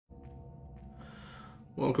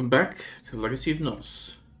Welcome back to Legacy of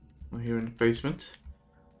Knoss. We're here in the basement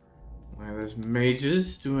where there's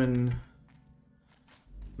mages doing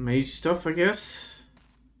mage stuff, I guess.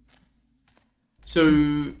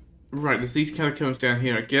 So, right, there's these catacombs down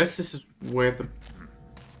here. I guess this is where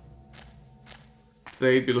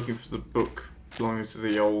they'd be looking for the book belonging to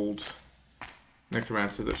the old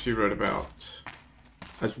necromancer that she wrote about,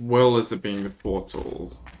 as well as there being the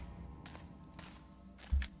portal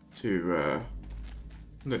to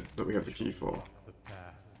that we have the key for. The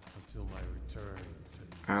path until my return to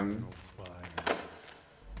the And eternal fire.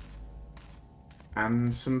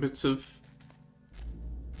 and some bits of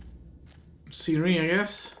scenery, I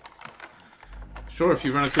guess. Sure, if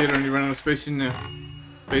you run a theater and you run out of space in the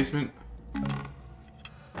basement.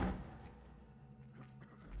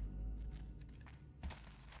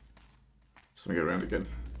 So let me get around again.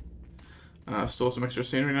 Store some extra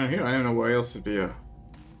scenery down here. I don't know where else would be a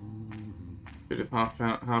bit of half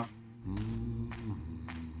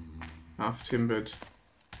timbered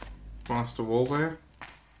plaster wall there.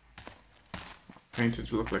 Painted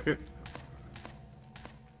to look like it.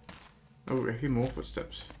 Oh, I hear more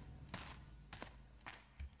footsteps.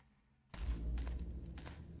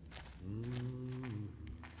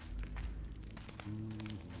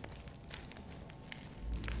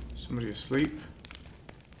 Somebody asleep.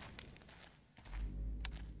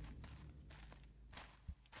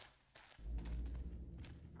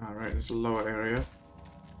 Alright, there's a lower area.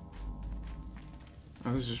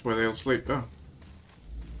 Oh, this is just where they all sleep, though.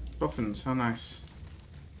 Boffins, how nice.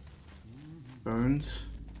 Bones.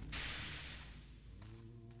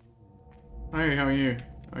 Hey, how are you?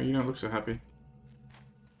 Oh, you don't look so happy.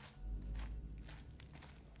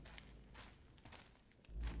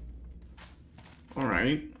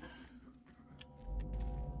 Alright.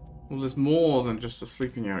 Well, there's more than just a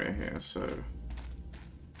sleeping area here, so...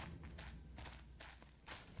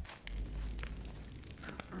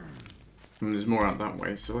 And there's more out that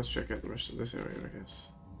way, so let's check out the rest of this area, I guess.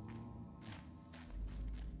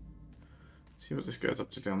 See what this guy's up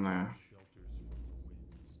to down there.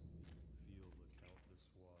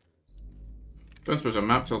 Don't suppose a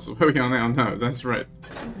map tells us where we are now. No, that's right.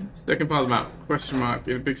 Second part of the map, question mark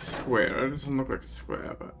in a big square. It doesn't look like a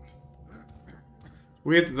square, but...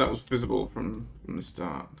 Weird that that was visible from the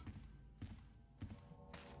start.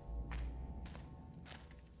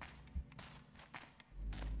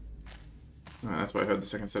 That's why I heard the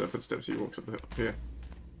second set of footsteps. He walks up here.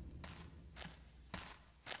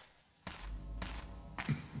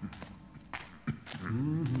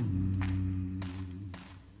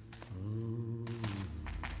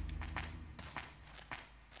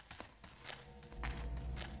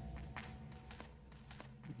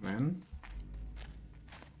 Then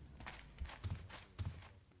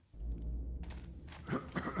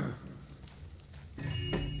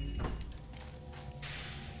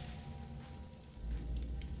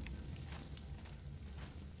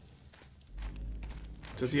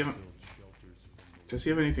does he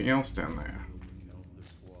have anything else down there?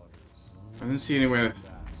 I didn't see anywhere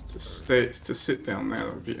to sit down there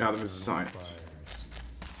that would be out of his sight.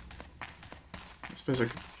 I suppose I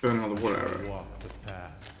could burn another wood arrow. Walk the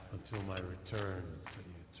path until my return to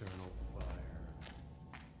the eternal fire.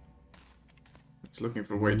 Just looking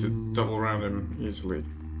for a way to double around him easily.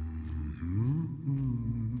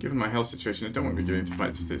 Given my health situation, I don't want to be getting into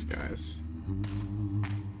fights with these guys.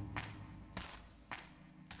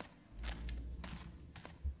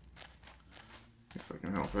 If I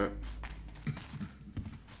can help it.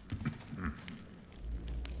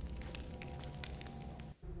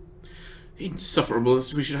 Insufferable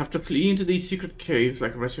that we should have to flee into these secret caves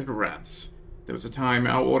like wretched rats. There was a time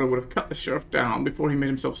our order would have cut the sheriff down before he made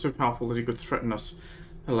himself so powerful that he could threaten us.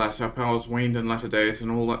 Alas, our powers waned in latter days,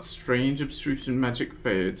 and all that strange, abstruse and magic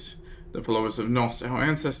fades. The followers of Knoss, our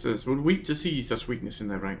ancestors, would weep to see such weakness in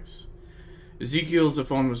their ranks. Ezekiel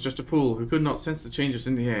Zaphon was just a fool who could not sense the changes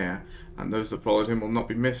in the air, and those that followed him will not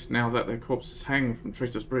be missed now that their corpses hang from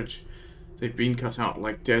Traitor's Bridge. They've been cut out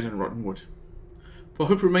like dead and rotten wood. For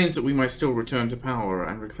hope remains that we might still return to power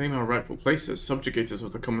and reclaim our rightful places, subjugators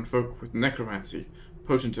of the common folk with necromancy,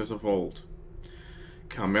 potent as of old.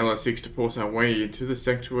 Carmilla seeks to force our way into the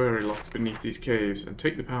sanctuary locked beneath these caves and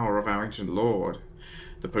take the power of our ancient lord.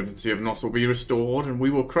 The potency of Knoss will be restored, and we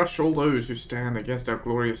will crush all those who stand against our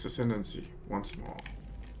glorious ascendancy once more.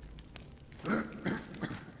 Okay,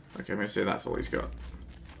 I'm going to say that's all he's got.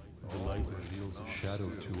 The light reveals a shadow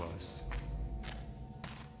to us.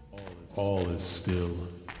 All is still.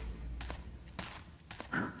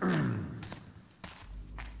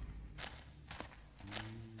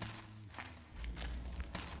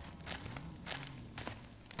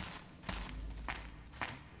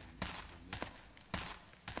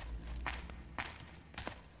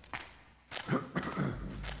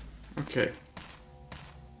 Okay.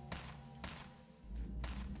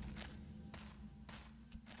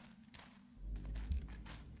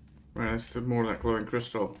 Right, it's more like glowing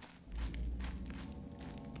crystal.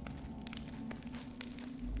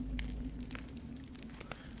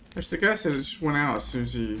 Which the guy said it just went out as soon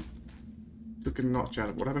as he took a notch out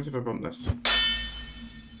of it. What happens if I bump this?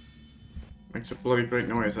 Makes a bloody great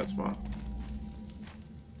noise, that's what.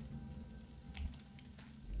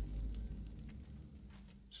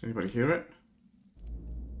 Does anybody hear it?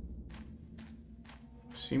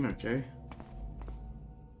 Seem okay.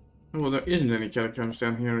 Oh, well, there isn't any catacombs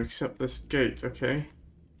down here except this gate, okay.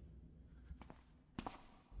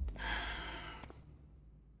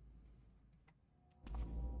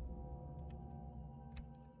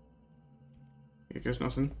 Here goes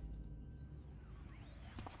nothing.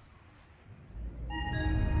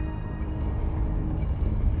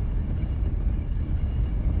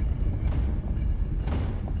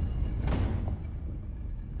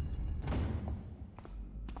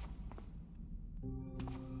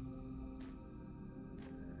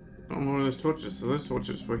 Not more of those torches. So those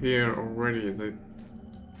torches were here already. They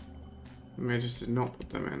may just did not put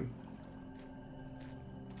them in.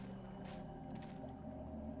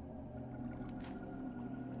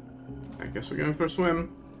 I guess we're going for a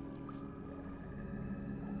swim.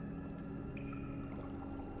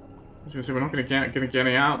 I was gonna say we're not gonna get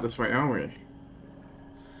any out this way, are we? I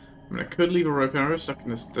mean, I could leave a rope arrow stuck in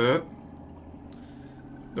this dirt.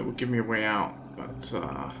 That would give me a way out, but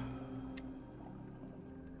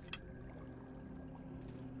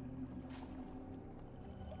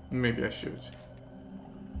maybe I should.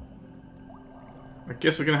 I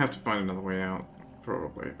guess we're gonna have to find another way out,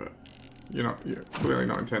 probably, but you're clearly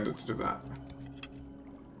not intended to do that.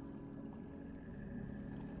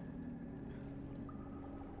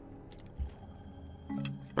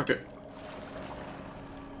 Okay.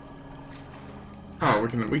 Oh,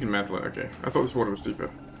 we can mantle it. Okay, I thought this water was deeper.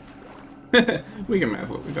 We can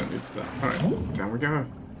mantle it. We don't need to that. All right, down we go.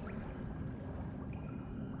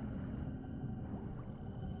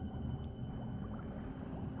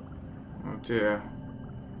 Oh dear.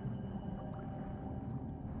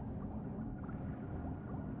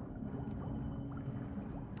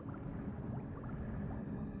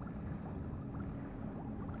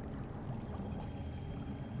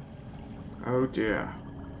 Oh dear.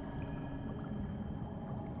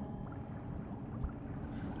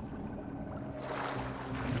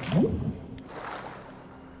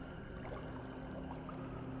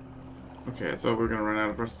 Okay, I thought we were gonna run out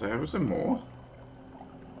of breath there. Was there more?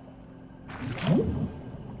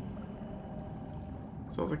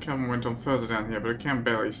 I thought the camera went on further down here, but I can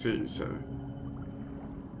barely see, so...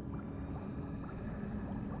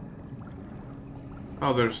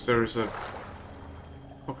 Oh, there's a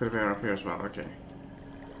pocket of air up here as well, okay.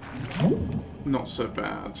 Not so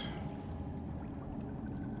bad.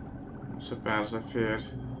 Not so bad as I feared.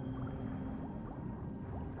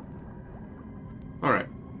 Alright.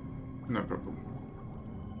 No problem.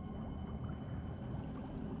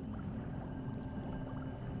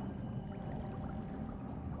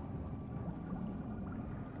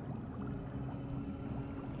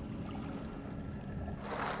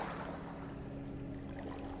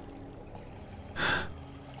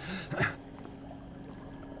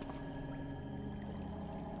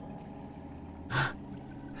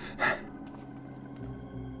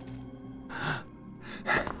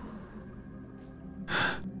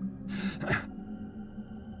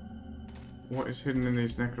 What is hidden in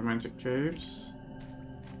these necromantic caves?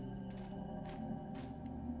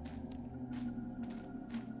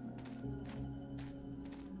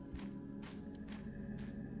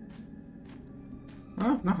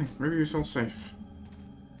 Oh, nothing. Maybe it's all safe.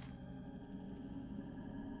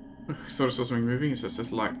 I thought I saw something moving. It's just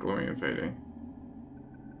this light glowing and fading.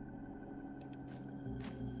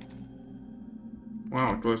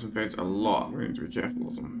 Wow, it glows and fades a lot. We need to be careful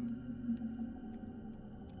of them.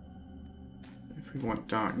 If we want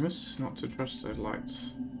darkness, not to trust those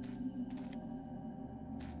lights.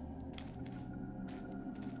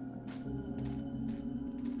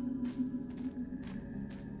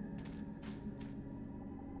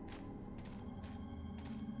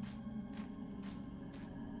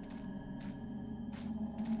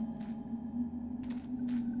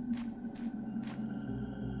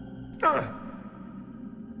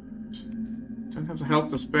 Don't have the health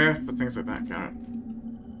to spare for things like that, Garrett.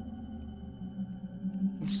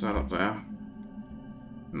 What's that up there?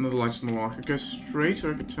 Another light on the wall. I could go straight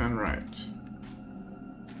or I could turn right.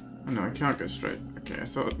 Oh no, I can't go straight. Okay, I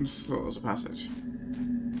thought it was a passage.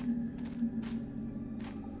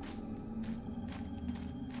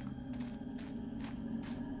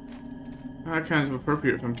 kind of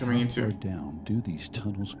appropriate if I'm coming How into. far down do these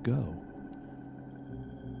tunnels go?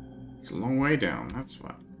 It's a long way down. That's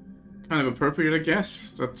what. Kind of appropriate, I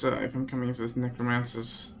guess, that if I'm coming into this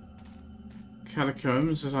necromancer's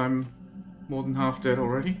catacombs, that I'm more than half dead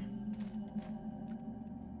already.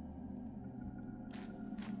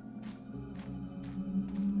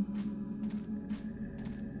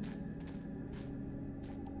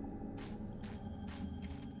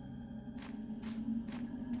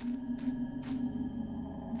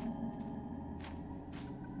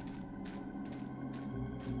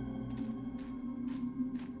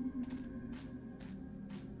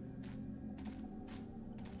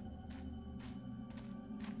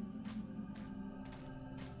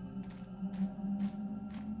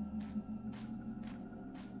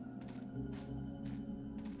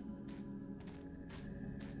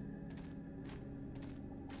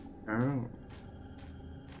 Oh.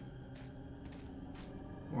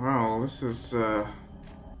 Wow, this is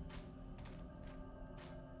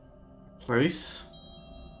place.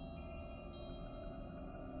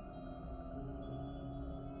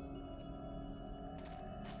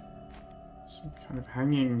 Some kind of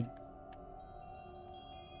hanging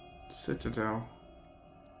citadel.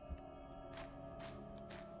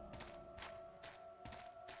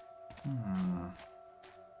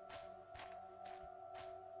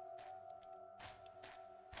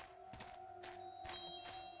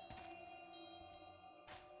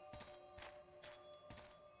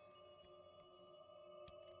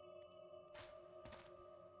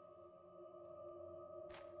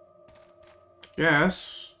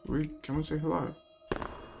 Yes, we come and say hello.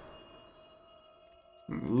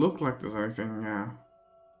 Doesn't look like there's anything to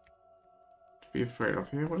be afraid of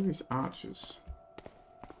here. What are these arches?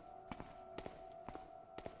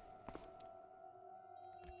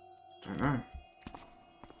 Don't know.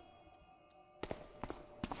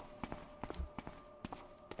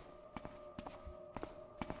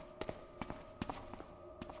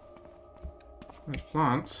 There's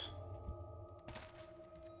plants.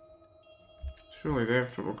 Surely they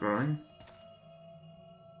have trouble growing.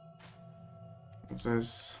 There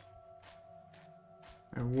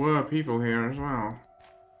were people here as well.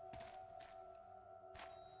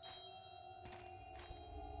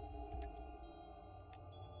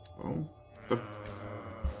 Oh, the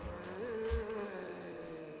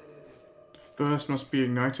first must be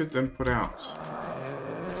ignited, then put out.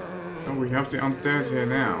 Oh, we have the undead here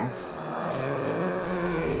now.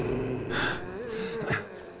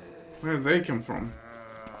 Where did they come from?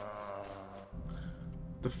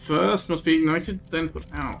 The first must be ignited, then put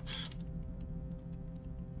out.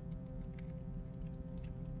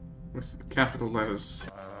 With capital letters.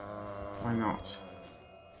 Why not?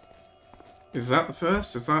 Is that the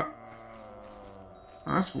first? Is that...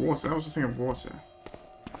 Oh, that's water. That was the thing of water.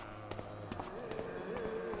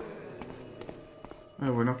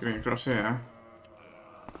 Oh, we're not getting across here.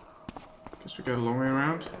 Guess we go a long way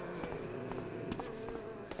around.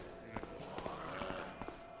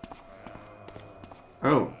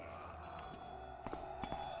 Oh.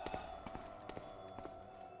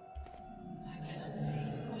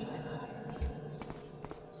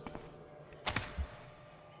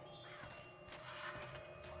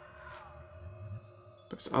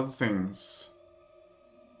 There's other things.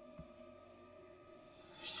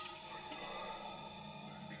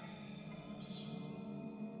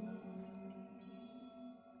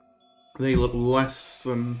 They look less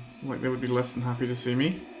than... like they would be less than happy to see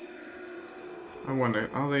me. I wonder,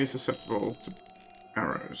 are they susceptible to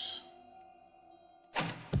arrows?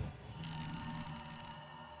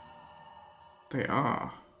 They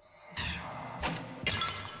are.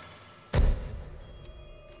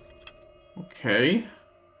 Okay.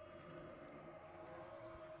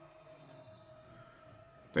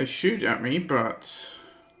 They shoot at me, but...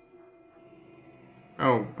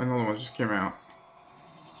 Oh, another one just came out.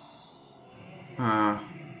 Oh,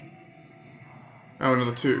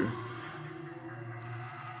 another two.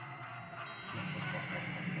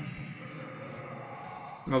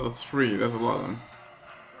 Another three, there's a lot of them.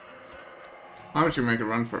 I should make a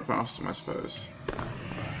run for it past them, I suppose.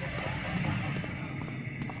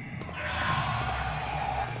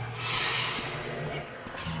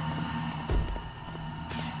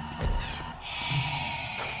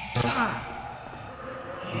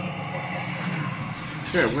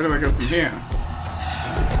 Okay, where do I go from here?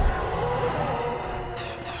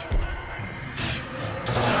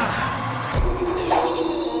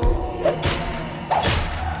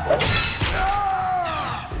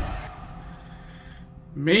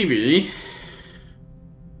 Maybe.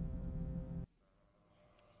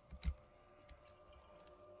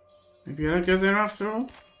 Maybe I go there after all?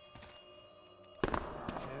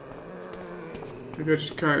 Maybe I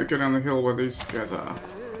just go down the hill where these guys are.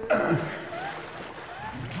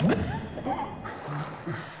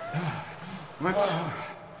 What?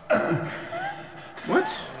 What?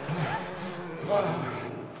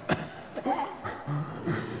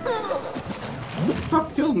 What the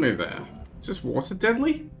fuck killed me there? Is this water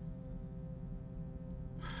deadly?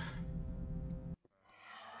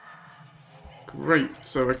 Great,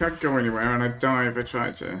 so I can't go anywhere and I die if I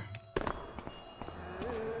try to.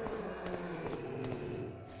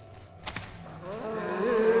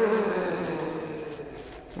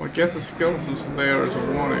 Well, I guess the skeletons are there as a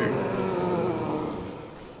warning.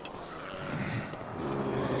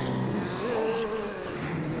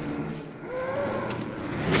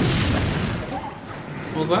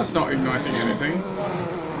 Well, that's not igniting anything.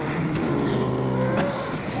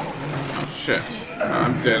 Oh shit,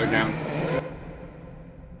 I'm dead again.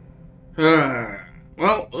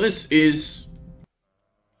 Well, this is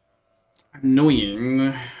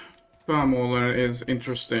annoying far more than it is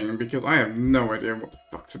interesting because I have no idea what the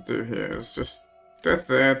fuck to do here. It's just death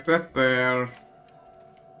there, death there.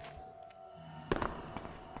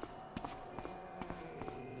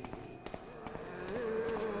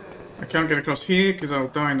 I can't get across here because I'll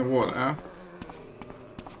die in the water,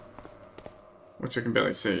 which I can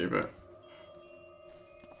barely see, but.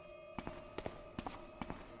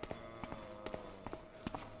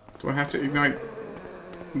 Do I have to ignite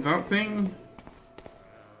that thing?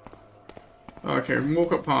 Oh, okay, we can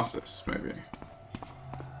walk up past this, maybe.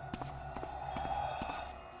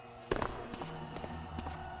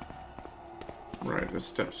 Right, there's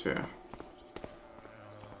steps here.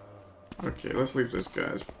 Okay, let's leave those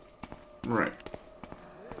guys. Right.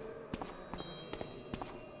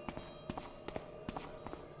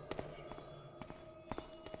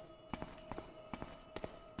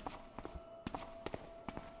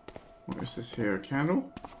 What is this here? A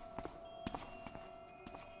candle?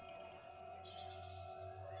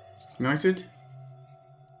 Ignited?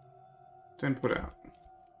 Then put out.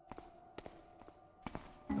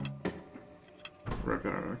 Right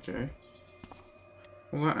there, okay.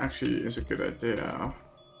 Well, that actually is a good idea.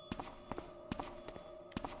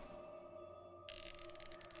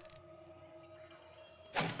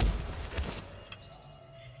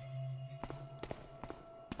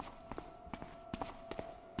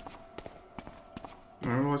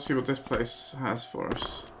 Let's see what this place has for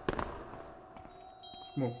us.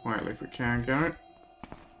 More quietly if we can, Garrett.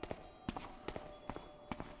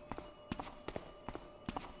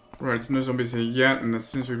 Right, there's no zombies here yet, and as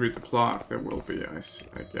soon as we read the plaque, there will be, I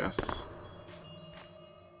guess.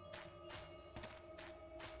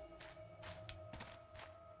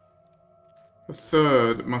 The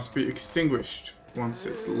third must be extinguished once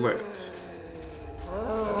it's lit.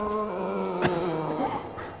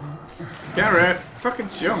 Garrett, fucking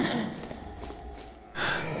jump!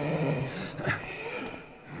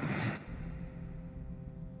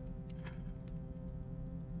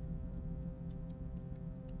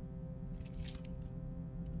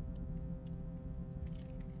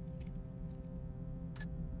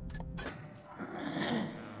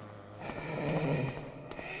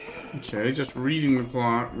 Okay, just reading the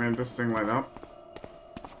plot made this thing light up.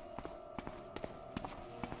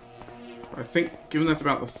 I think, given that's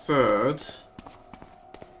about the third,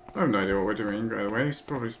 I have no idea what we're doing right away. It's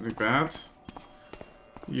probably something bad.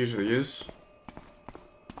 It usually is.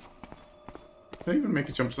 Can I even make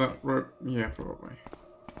a jump to that rope? Yeah, probably.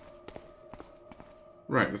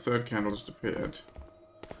 Right, the third candle just appeared.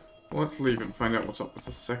 Well, let's leave and find out what's up with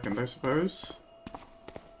the second, I suppose.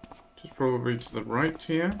 Which is probably to the right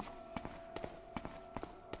here.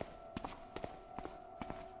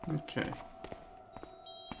 Okay.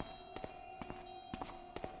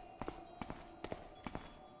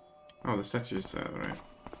 Oh, the statue's there, right?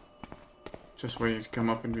 Just waiting to come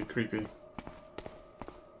up and be creepy.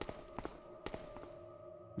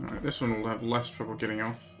 Alright, this one will have less trouble getting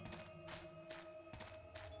off.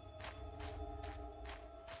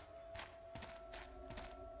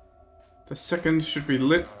 The second should be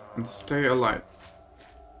lit and stay alight.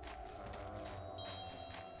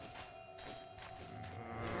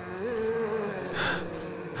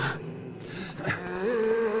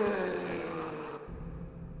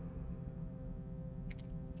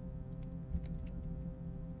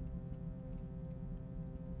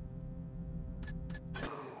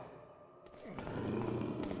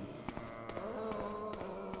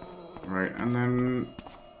 Right, and then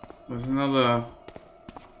there's another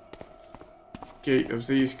gate of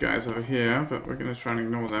these guys over here, but we're going to try and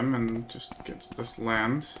ignore them and just get to this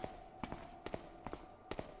land.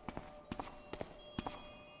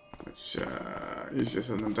 Which, easier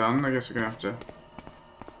said than done. I guess we're going to have to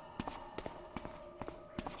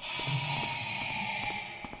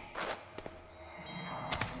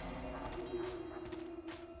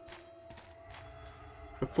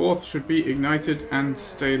The fourth should be ignited and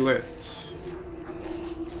stay lit.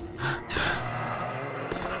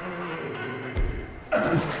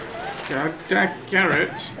 God, that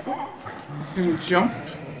carrot. Can jump.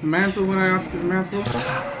 Mantle when I ask you to mantle.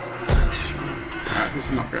 This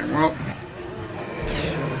is not going well.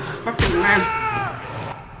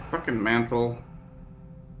 Fucking mantle.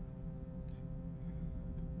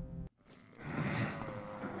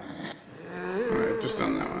 Alright, just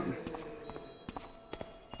done that one.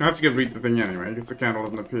 I have to get read the thing anyway, because the candle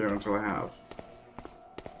doesn't appear until I have.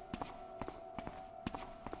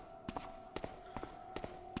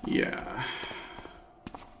 Yeah.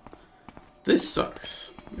 This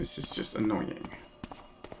sucks. This is just annoying.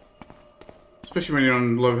 Especially when you're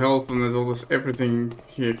on low health and there's all this, everything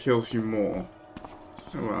here kills you more.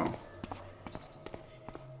 Oh well.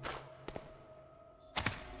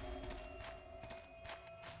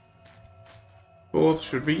 Fourth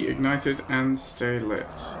should be ignited and stay lit.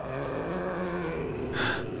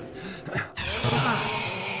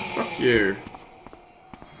 Fuck you.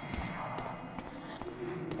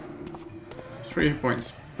 3 hit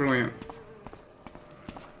points. Brilliant.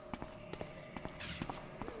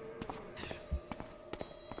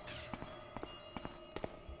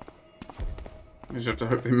 I just have to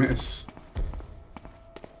hope they miss.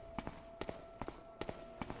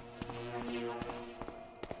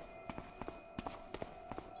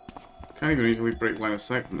 Can't even easily break line of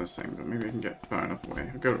sight from this thing, but maybe I can get far enough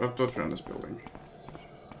away. I'll dodge around this building.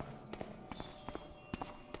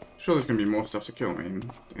 Sure, there's gonna be more stuff to kill me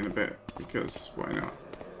in a bit, because why not?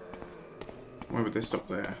 Why would they stop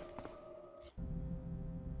there?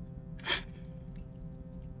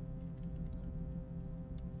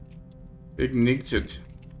 Ignited.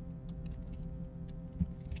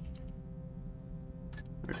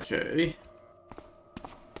 Okay.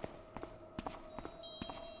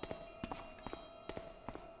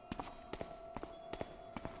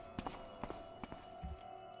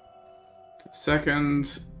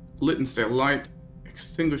 Second, lit and stay light.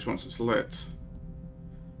 Extinguish once it's lit.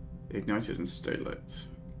 Ignited and stay lit.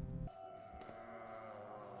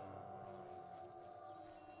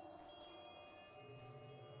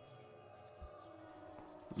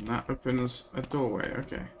 And that opens a doorway,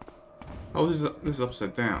 okay. Oh, this is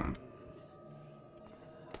upside down.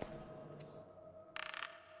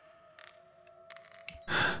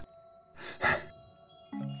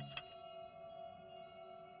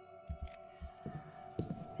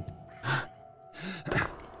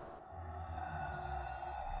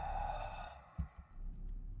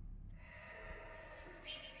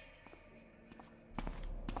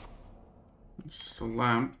 It's just a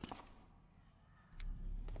lamp.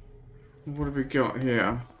 What have we got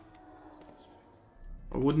here?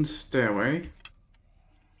 A wooden stairway.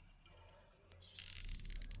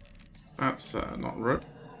 That's not rope.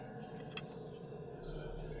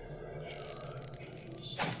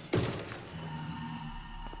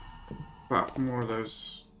 But more of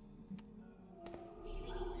those.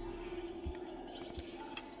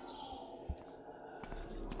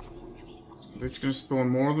 Are they just gonna spawn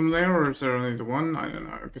more of them there, or is there only the one? I don't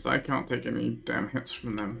know, because I can't take any damn hits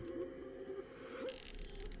from them.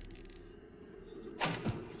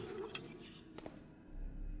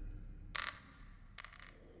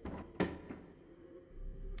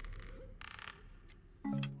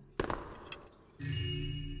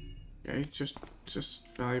 Okay, just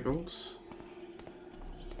valuables.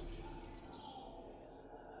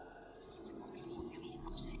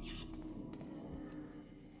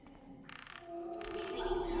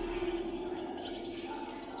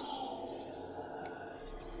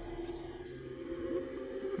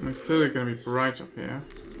 It's clearly going to be bright up here.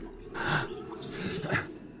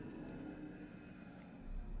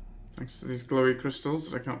 Thanks to these glowy crystals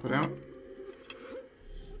that I can't put out.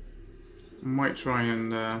 Might try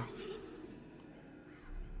and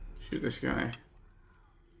shoot this guy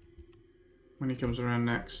when he comes around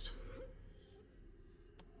next.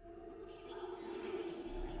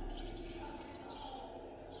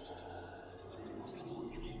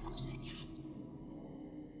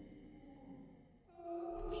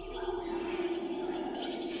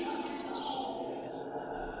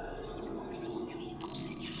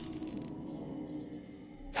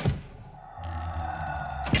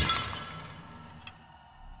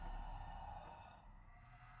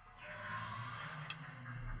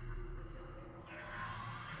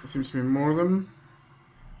 There seems to be more of them.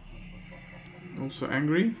 Also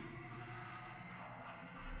angry.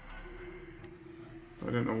 I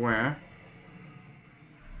don't know where.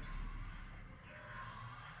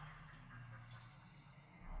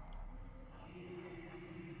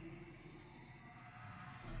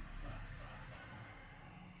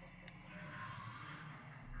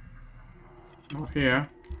 Not here.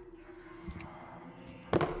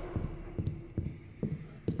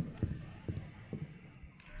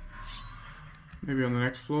 Maybe on the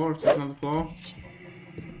next floor, if there's another floor.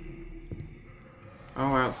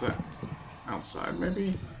 Oh, outside. Outside,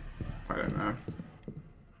 maybe? I don't know.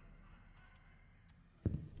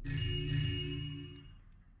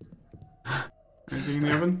 Anything in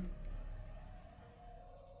the oven?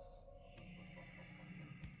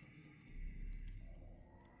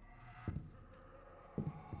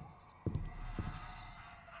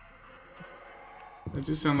 It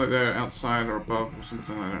just sounds like they're outside or above or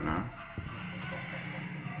something, I don't know.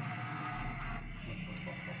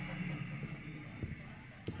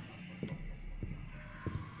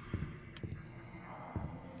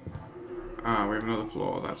 Ah, we have another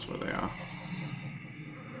floor, that's where they are.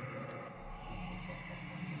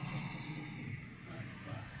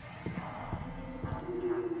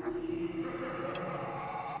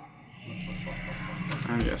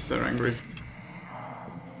 And yes, they're angry.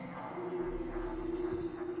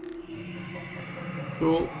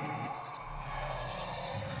 Cool.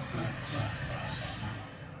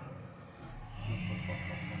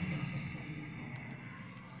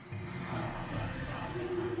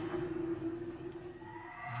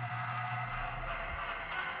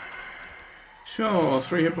 Sure,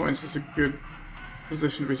 3 hit points is a good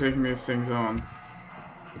position to be taking these things on.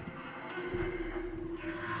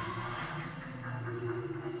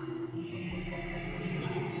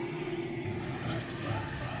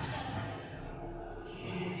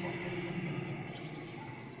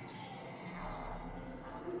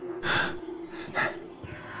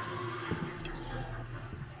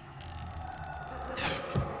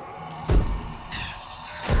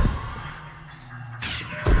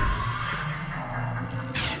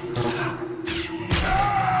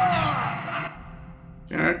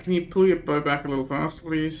 Can you pull your bow back a little faster,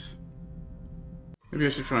 please? Maybe I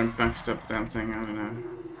should try and backstep the damn thing, I don't know.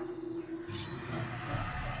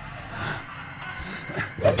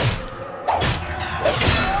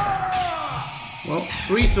 Well,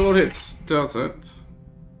 3 sword hits does it.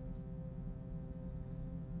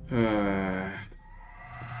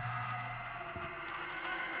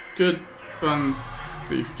 Good, fun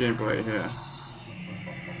beef gameplay here.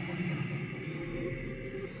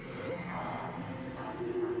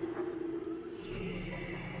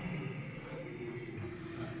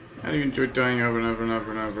 How do you enjoy dying over and over and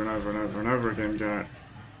over and over and over and over and over again, Garrett?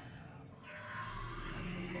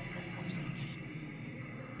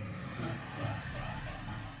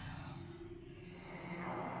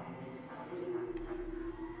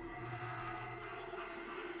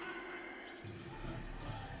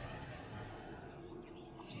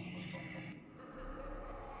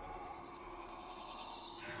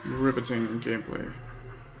 Riveting gameplay.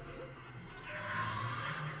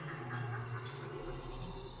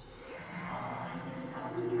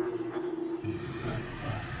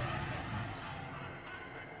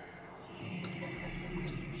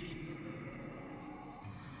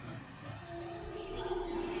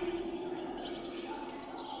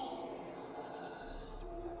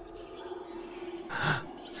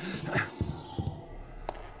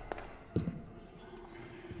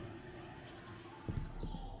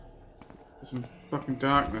 Some fucking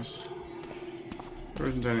darkness. There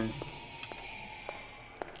isn't any.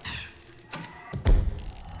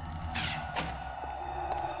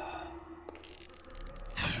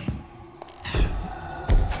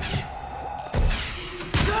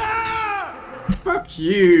 Fuck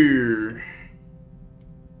you!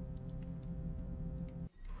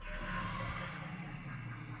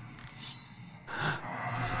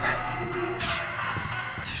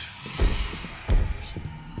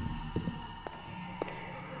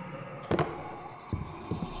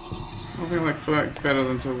 I feel like black's better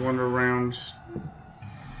than to wander around.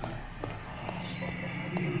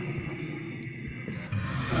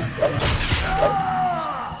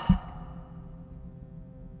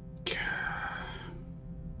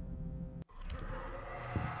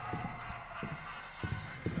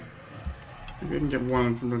 Maybe I can get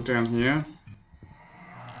one from down here.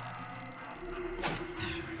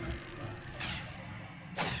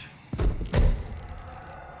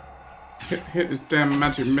 Hit his damn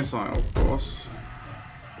magic missile, of course.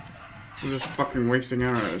 I'm just fucking wasting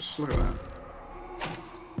arrows. Look at that.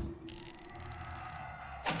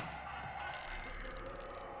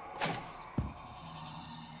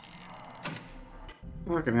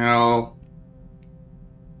 Fucking hell.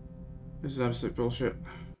 This is absolute bullshit.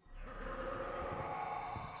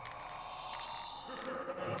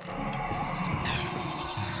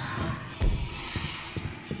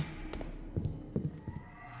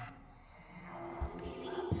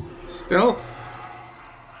 Stealth.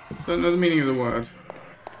 Don't know the meaning of the word.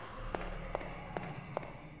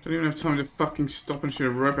 Don't even have time to fucking stop and shoot a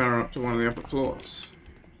rope arrow up to one of the upper floors.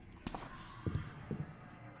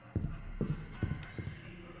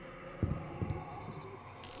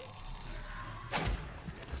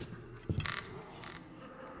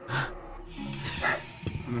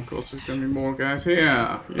 And of course there's gonna be more guys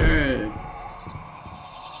here. Yay!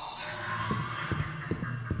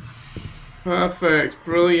 Perfect,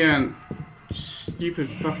 brilliant, stupid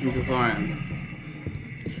fucking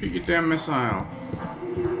design. Shoot your damn missile.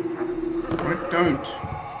 Or don't.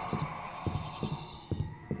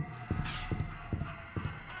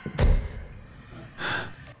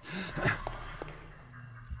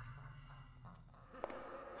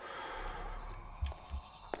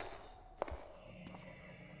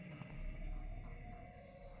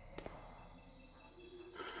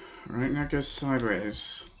 Right, now go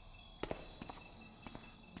sideways.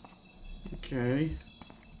 Okay.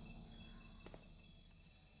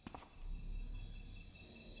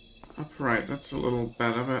 Upright, that's a little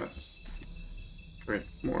better, but... Great,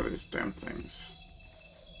 more of these damn things.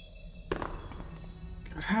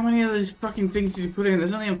 God, how many of these fucking things did you put in?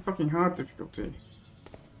 There's only a fucking hard difficulty.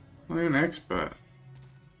 Not even expert.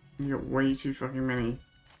 You got way too fucking many.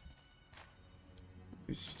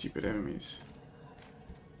 These stupid enemies.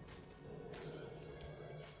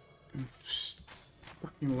 And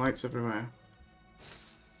fucking lights everywhere.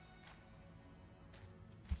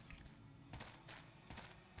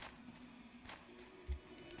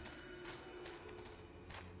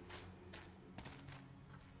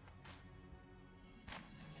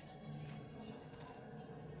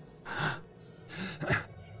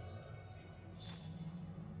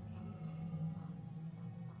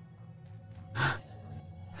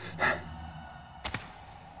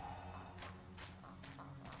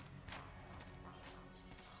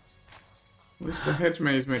 At least the hedge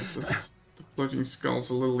maze makes the floating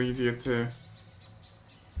skulls a little easier to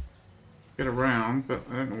get around, but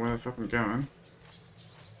I don't know where they're fucking going.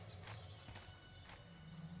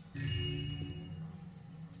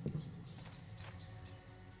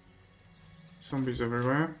 Zombies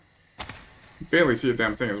everywhere. Barely see a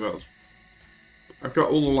damn thing as well. I've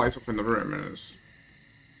got all the lights up in the room and it's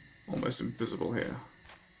almost invisible here.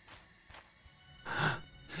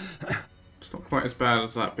 It's not quite as bad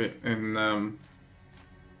as that bit in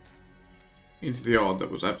Into the Odd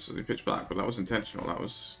that was absolutely pitch black, but that was intentional. That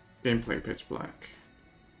was gameplay pitch black.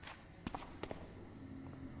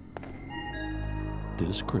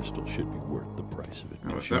 This crystal should be worth the price of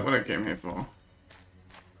admission. Oh, is that what I came here for?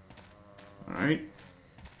 Alright.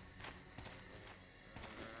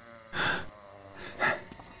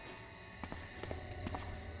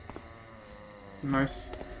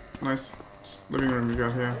 Nice living room we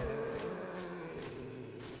got here.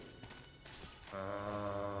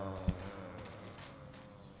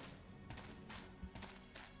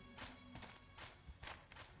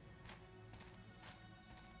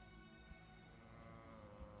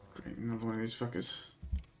 Great, another one of these fuckers.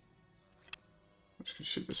 I'm just gonna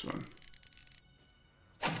shoot this one.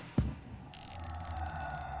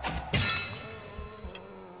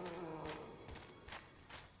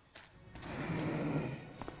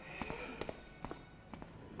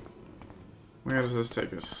 Where does this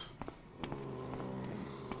take us?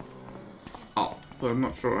 Up, but I'm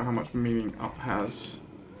not sure how much meaning up has.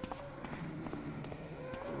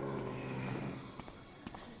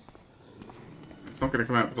 It's not going to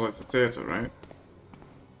come out until it's a theatre, right?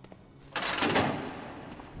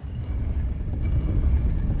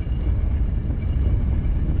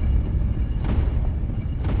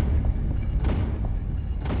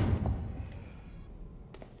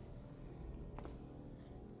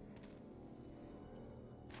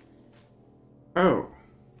 Oh.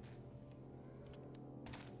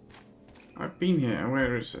 I've been here.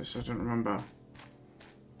 Where is this? I don't remember.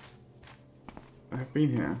 I've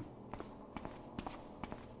been here.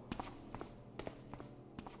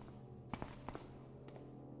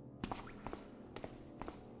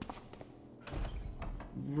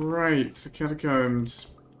 Right, the catacombs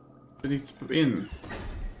beneath the inn.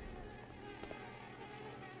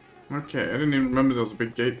 Okay, I didn't even remember there was a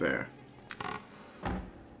big gate there.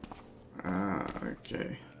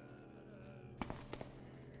 Okay.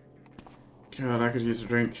 God, I could use a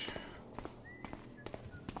drink.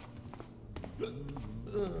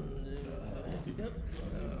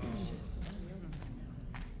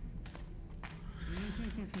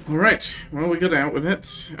 Alright, well we got out with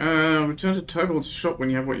it. Return to Tobold's shop when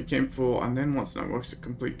you have what you came for, and then once that work's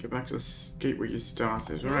complete, get back to the gate where you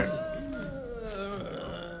started. Alright.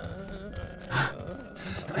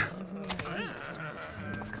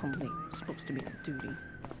 Calmly, supposed to be on duty.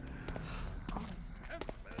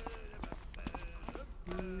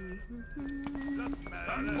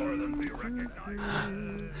 more than we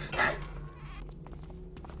recognize.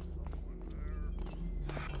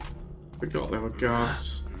 Forgot there were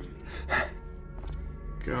guards.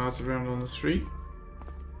 Guards around on the street.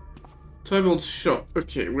 Tybalt's shop.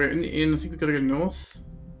 Okay, we're in the inn. I think we gotta go north.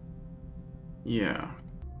 Yeah.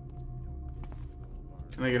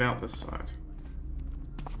 Can I get out this side?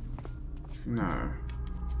 No.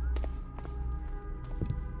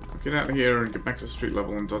 I'll get out of here and get back to street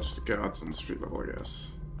level and dodge the guards on the street level, I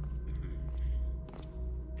guess.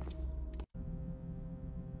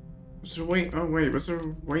 Was there a way? Oh wait, was there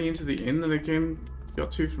a way into the inn that I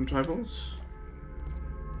got to from Tybalt's?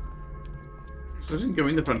 So I didn't go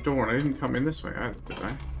in the front door and I didn't come in this way either, did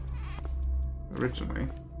I? Originally.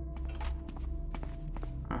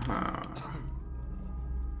 Aha.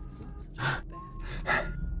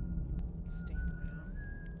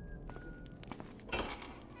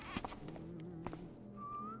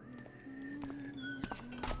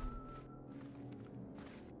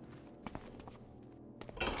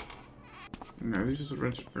 No, these are the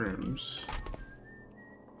rented rooms.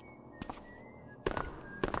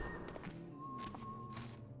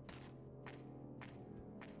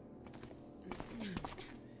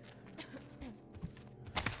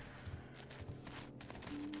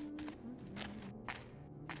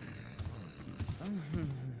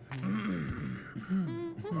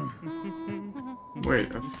 Wait,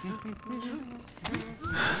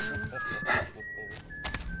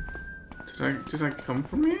 did I come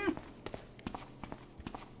from here?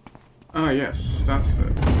 Ah, yes, that's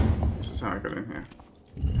it. This is how I got in here.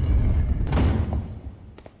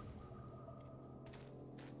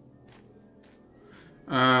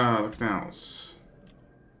 Ah, the canals.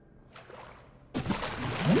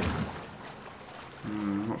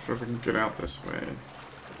 Not sure if I can get out this way.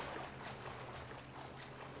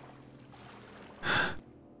 I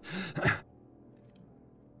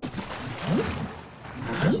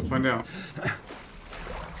guess we'll find out.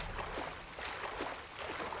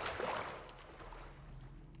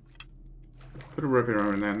 Put a rope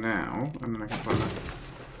arrow in there now, and then I can find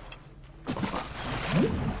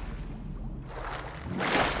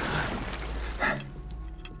that.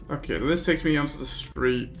 Okay, this takes me onto the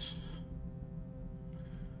streets.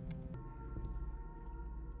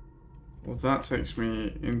 Well, that takes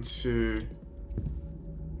me into...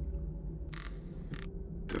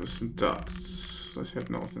 There's some ducts. Let's head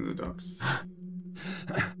north in the ducts.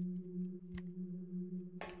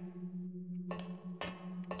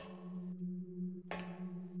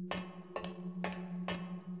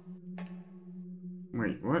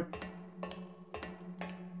 Wait, what?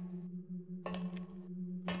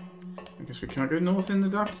 I guess we can't go north in the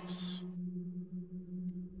ducts.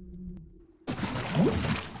 Oh,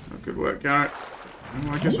 good work, Garrett.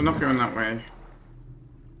 Well, I guess we're not going that way.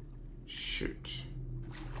 Shoot.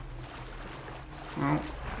 Well.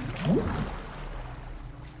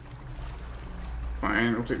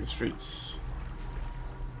 Fine, we'll take the streets.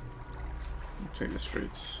 We'll take the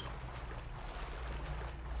streets.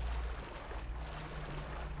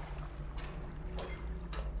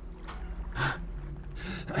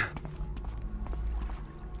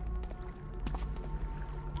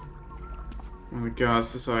 When the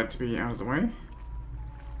guards decide to be out of the way.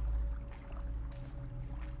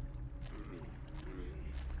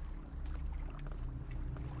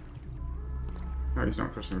 Oh, he's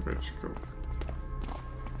not crossing the bridge. Cool.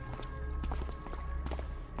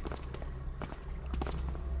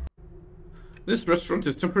 This restaurant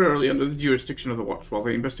is temporarily under the jurisdiction of the Watch while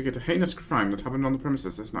they investigate a heinous crime that happened on the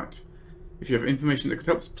premises this night. If you have information that could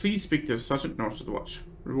help, please speak to Sergeant Knoss of the Watch.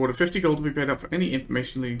 Reward of 50 gold will be paid out for any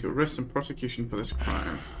information leading to arrest and prosecution for this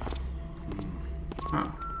crime.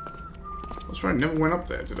 Huh. That's right, I never went up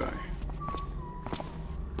there, did I?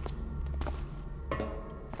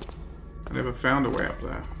 I never found a way up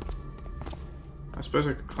there. I suppose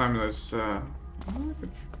I could climb those, I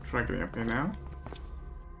could try getting up here now.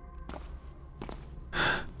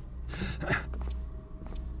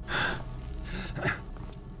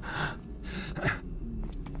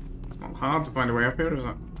 Not hard to find a way up here, is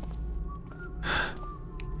it?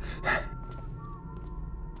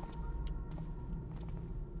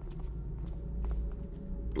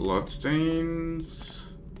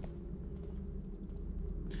 Bloodstains.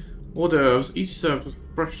 Hors d'oeuvres, each served with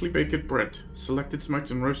freshly baked bread. Selected smoked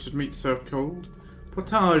and roasted meat served cold.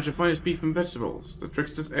 Potage, the finest beef and vegetables. The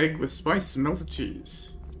trickster's egg with spice and melted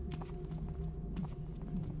cheese.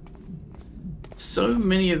 So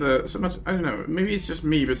many of the... so much... I don't know, maybe it's just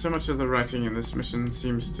me, but so much of the writing in this mission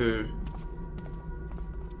seems to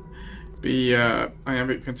be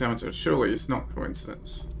iambic pentameter. Surely it's not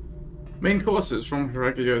coincidence. Main courses from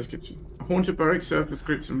Heraclio's kitchen. A haunted barrack served with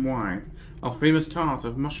grapes and wine. Our famous tart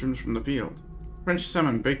of mushrooms from the field. French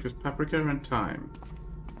salmon baked with paprika and thyme.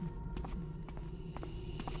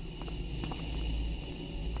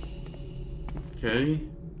 Okay.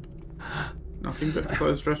 Nothing but a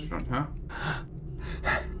closed restaurant, huh?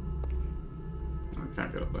 I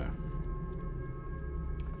can't get up there.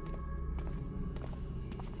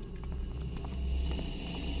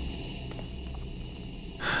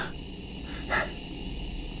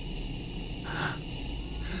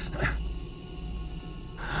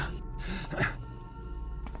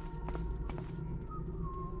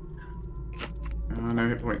 No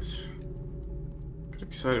hit points. Got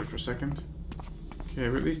excited for a second. Okay,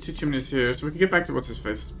 we've got these two chimneys here, so we can get back to what's his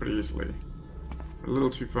face pretty easily. We're a little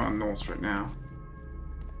too far north right now.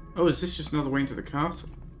 Oh, is this just another way into the castle?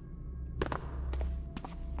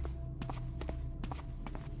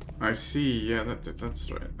 I see, yeah, that's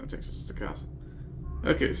right. That takes us to the castle.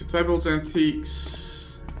 Okay, so Tybalt's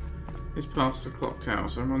Antiques is past the clock tower,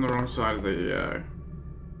 so I'm on the wrong side of the,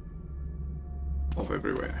 of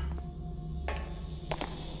everywhere.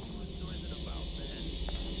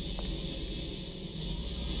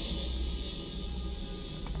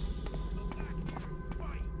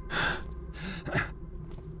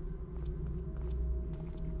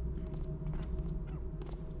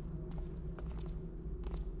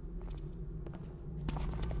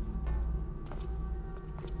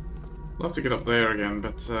 Love to get up there again,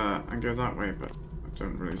 but and go that way, but I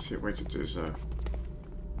don't really see a way to do so.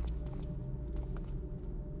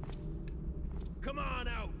 Come on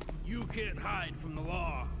out! You can't hide from the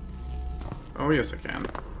law. Oh yes, I can.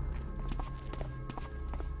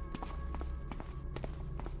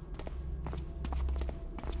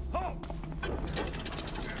 Oh!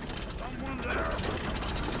 Someone there!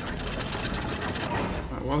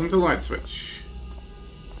 That wasn't a light switch.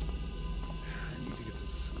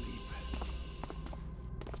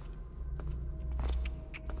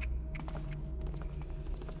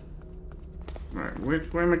 Right,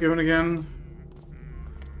 which way am I going again?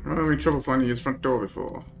 I'm having trouble finding his front door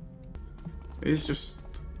before. He's just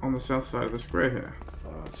on the south side of the square here.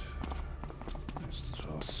 But I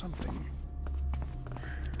saw something.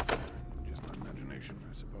 Just my imagination,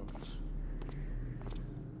 I suppose.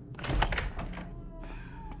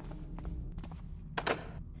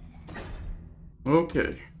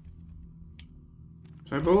 Okay.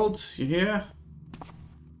 Tybalt, you here?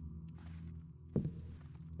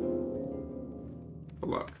 Good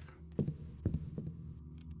luck.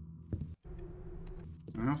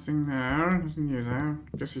 Nothing there, nothing new there.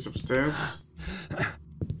 Guess he's upstairs.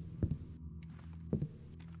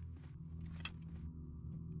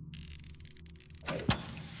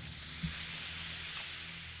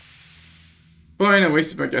 Fine, I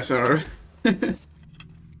wasted my guess arrow.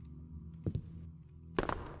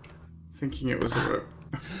 Thinking it was a rope.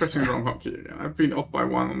 Pressing the wrong hotkey again. I've been off by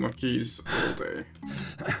one on the keys all day.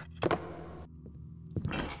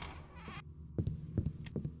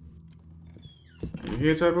 Are you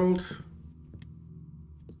here, Tybalt?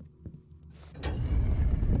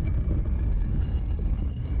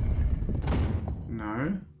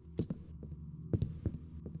 No.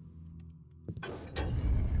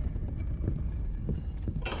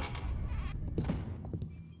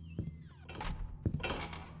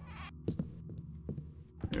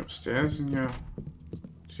 You're upstairs and you're... Do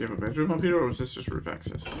you have a bedroom up here, or is this just roof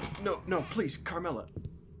access? No, please, Carmela.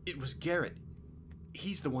 It was Garrett.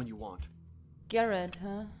 He's the one you want. Garrett,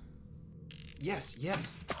 huh? Yes.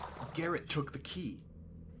 Garrett took the key.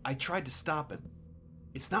 I tried to stop him.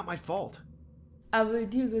 It's not my fault. I will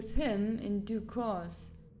deal with him in due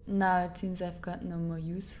course. Now it seems I've got no more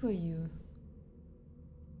use for you.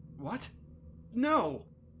 What? No!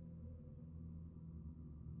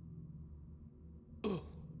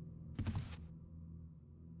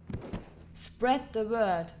 Spread the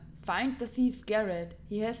word. Find the thief Garrett.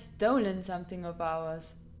 He has stolen something of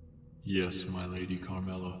ours. Yes, my lady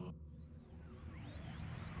Carmela.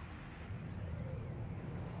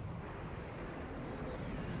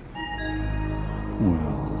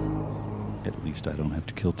 Well, at least I don't have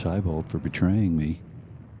to kill Tybalt for betraying me.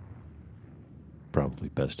 Probably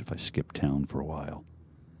best if I skip town for a while.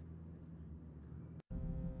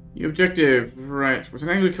 Your objective, right. With an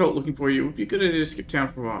angry cult looking for you, it would be a good idea to skip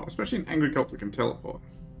town for a while, especially an angry cult that can teleport.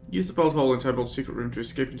 Use the bolt hole in Tybalt's secret room to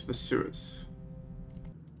escape into the sewers.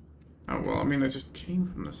 Oh, well, I mean, I just came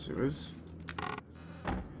from the sewers.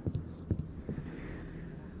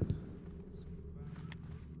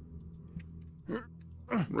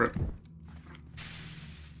 Rip.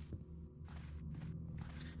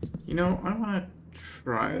 You know, I want to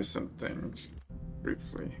try something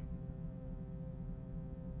briefly.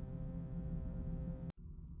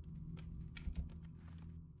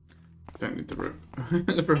 Don't need the rope.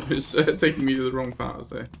 The rope is taking me to the wrong part of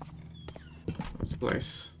the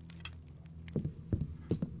place.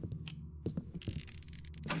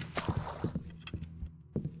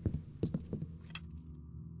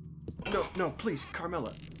 No, no, please,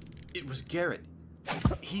 Carmilla. It was Garrett.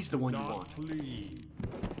 He's the one you want. Flee.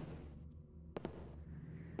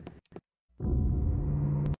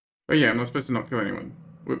 Oh yeah, I'm not supposed to not kill anyone.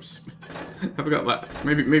 Whoops. I forgot that.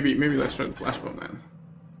 Maybe let's try the flashbomb then.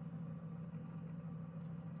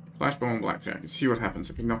 Flashbomb on Blackjack. See what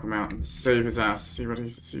happens if we knock him out and save his ass. See what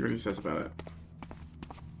he says about it.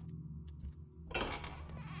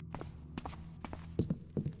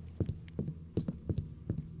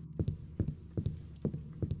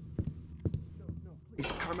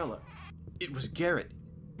 Please, Carmilla. It was Garrett.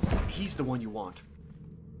 He's the one you want.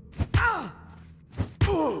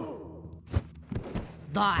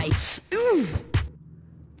 Thy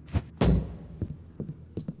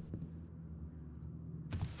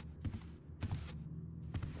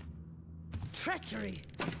treachery.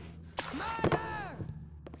 Murder!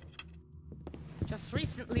 Just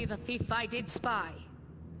recently the thief I did spy.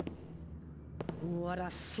 What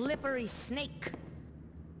a slippery snake.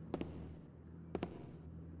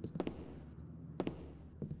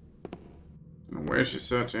 Where is she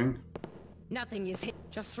searching? Nothing is hit.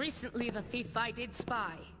 Just recently the thief I did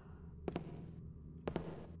spy.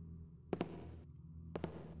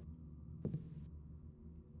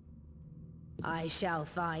 I shall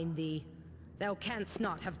find thee. Thou canst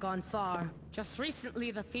not have gone far. Just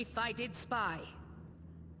recently the thief I did spy.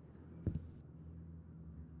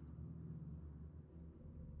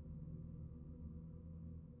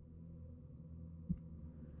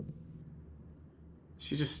 Is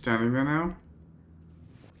she just standing there now?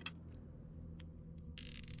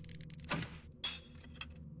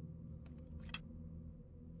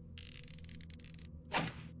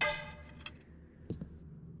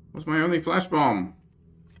 What's my only flash bomb?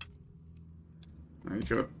 Oh, you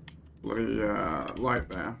got a bloody light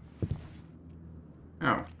there.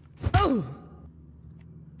 Oh. Oh!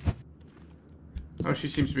 Oh, she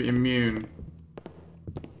seems to be immune.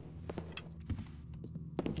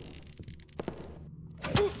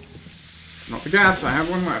 Not the gas, I have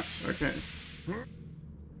one left. Okay.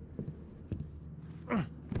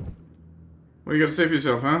 What do you got to say for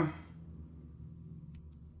yourself, huh?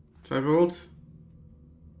 Tybold?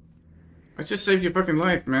 I just saved your fucking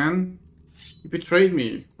life, man. You betrayed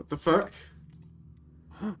me. What the fuck?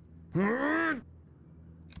 I'll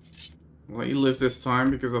let you live this time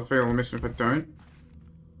because I'll fail the mission if I don't.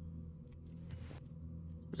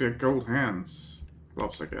 But you have gold hands.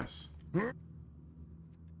 Gloves, I guess.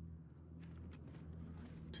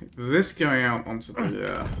 Take this guy out onto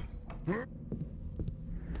the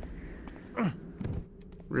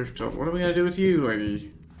rooftop. What are we gonna do with you,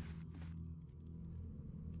 lady?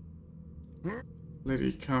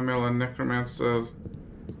 Lady Carmilla Necromancer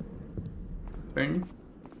thing.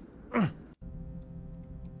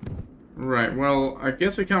 Right, well, I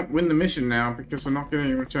guess we can't win the mission now because we're not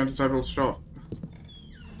getting returned to Tybold's shop.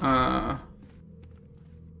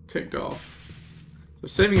 Ticked off. So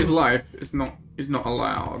saving his life is not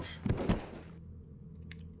allowed.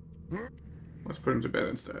 Let's put him to bed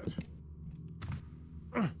instead.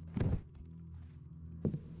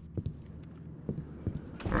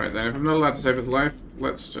 Alright then, if I'm not allowed to save his life,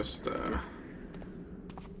 let's just throw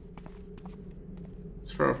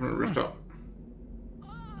it from the rooftop.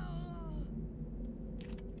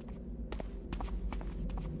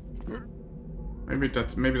 Maybe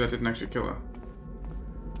that didn't actually kill her.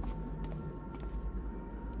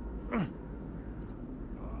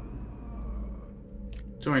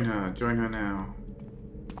 Join her now.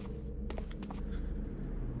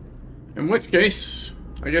 In which case,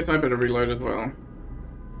 I guess I better reload as well.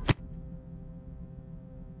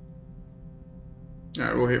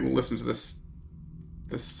 Alright, we'll listen to this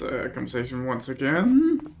conversation once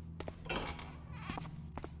again.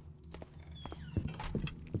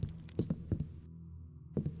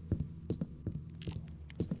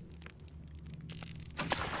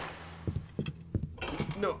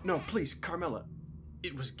 No, please, Carmilla.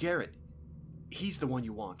 It was Garrett. He's the one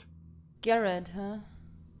you want. Garrett, huh?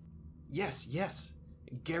 Yes.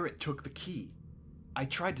 Garrett took the key. I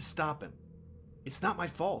tried to stop him. It's not my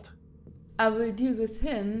fault. I will deal with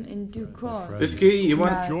him in due course. This key, you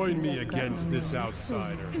want? Yeah, Join it's me exactly. against this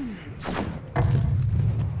outsider.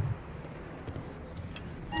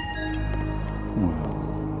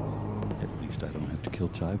 Well, at least I don't have to kill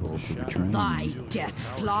Tybold for betraying Thy me.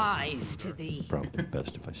 death flies to thee. Probably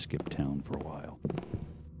best if I skip town for a while.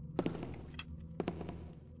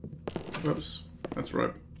 Whoops, that's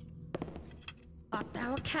right. Art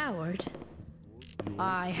thou a coward?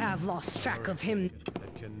 I have lost track of him.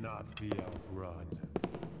 That cannot be outrun.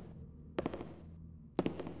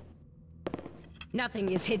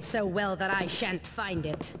 Nothing is hid so well that I shan't find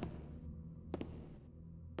it.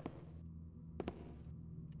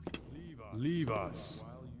 Leave us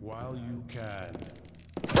while you can.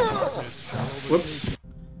 Whoops.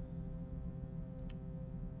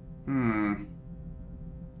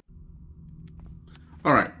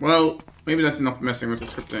 Alright, well, maybe that's enough messing with the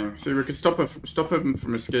scripting. See, we could stop him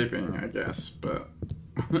from escaping, I guess, but...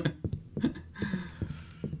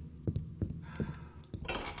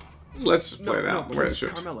 Let's play it out the way it please,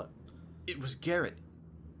 should. Carmilla. It was Garrett.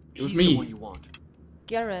 It was He's me. the one you want.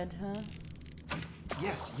 Garrett, huh?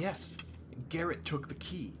 Yes, yes. Garrett took the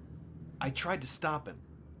key. I tried to stop him.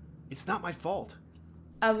 It's not my fault.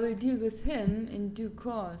 I will deal with him in due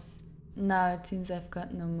course. Now it seems I've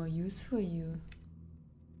got no more use for you.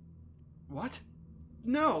 What?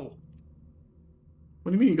 No!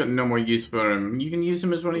 What do you mean you got no more use for him? You can use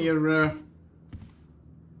him as one of your,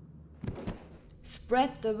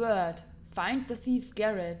 Spread the word. Find the thief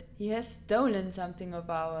Garrett. He has stolen something of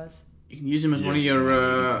ours. You can use him as one of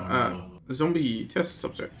your, zombie test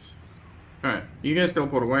subjects. Alright, you guys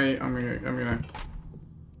teleport away. I'm gonna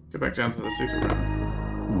go back down to the secret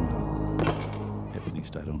room. Well, at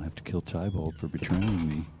least I don't have to kill Tybalt for betraying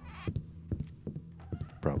me.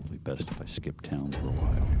 Probably best if I skip town for a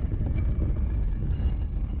while.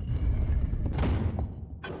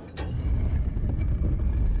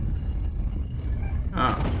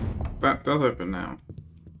 Ah, that does open now.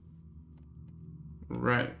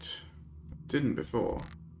 Right. Didn't before.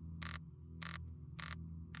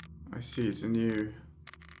 I see, it's a new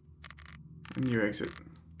exit.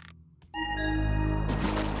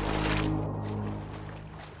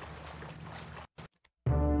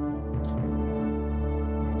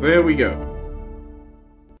 There we go.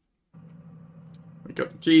 We got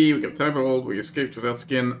the key, we got Tybalt, we escaped without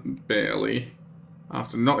skin, barely.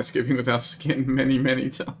 After not escaping without skin many, many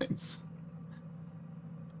times.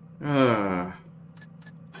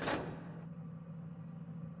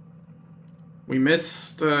 We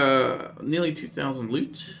missed nearly 2,000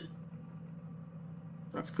 loot.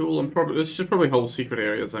 That's cool. And probably there's just probably whole secret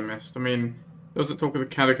areas I missed. I mean, there was the talk of the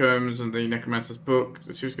catacombs and the necromancer's book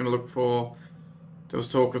that she was going to look for. There was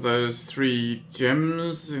talk of those 3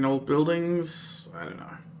 gems in old buildings. I don't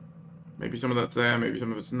know. Maybe some of that's there, maybe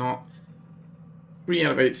some of it's not. 3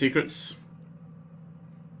 out of 8 secrets.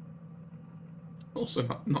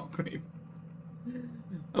 Also not great.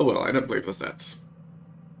 Oh well, I don't believe the stats.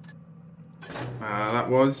 That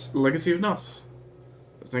was Legacy of Knoss.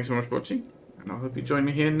 Thanks so much for watching, and I hope you join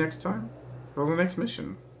me here next time for the next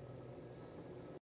mission.